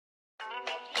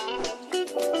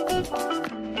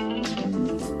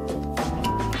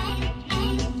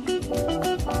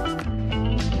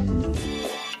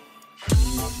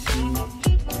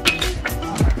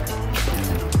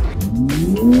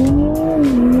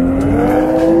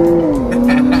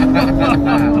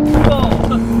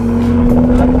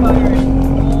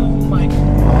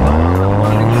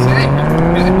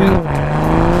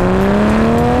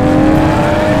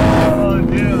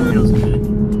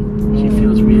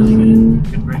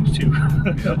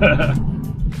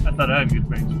I thought I had good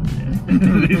brakes.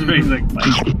 Yeah. These brakes like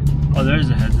bike. Oh, there's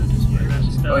a heads-up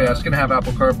display. Oh yeah, it's gonna have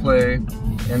Apple CarPlay,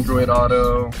 Android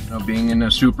Auto. You know, being in a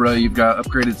Supra, you've got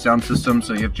upgraded sound system,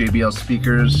 so you have JBL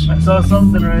speakers. I saw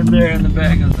something right there in the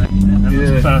back. I was like, man, that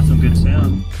must have found some good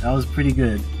sound. That was pretty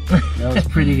good. That was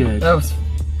pretty good. That was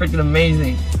freaking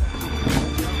amazing.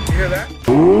 You hear that?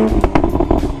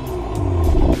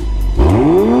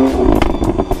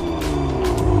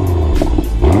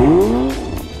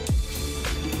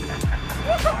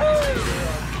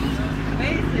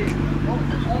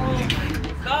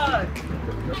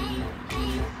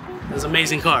 That's an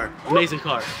amazing car. Amazing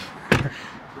car.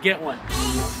 Get one.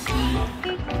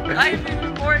 I'm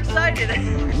even more excited.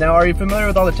 Now, are you familiar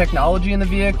with all the technology in the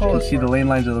vehicle? You see the lane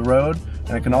lines of the road,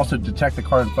 and it can also detect the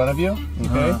car in front of you.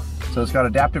 Okay. So it's got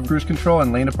adaptive cruise control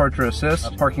and lane departure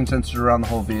assist, parking sensors around the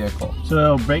whole vehicle. So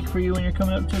it'll brake for you when you're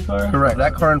coming up to a car? Correct.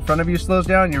 That car in front of you slows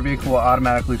down, your vehicle will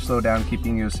automatically slow down,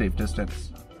 keeping you a safe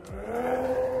distance.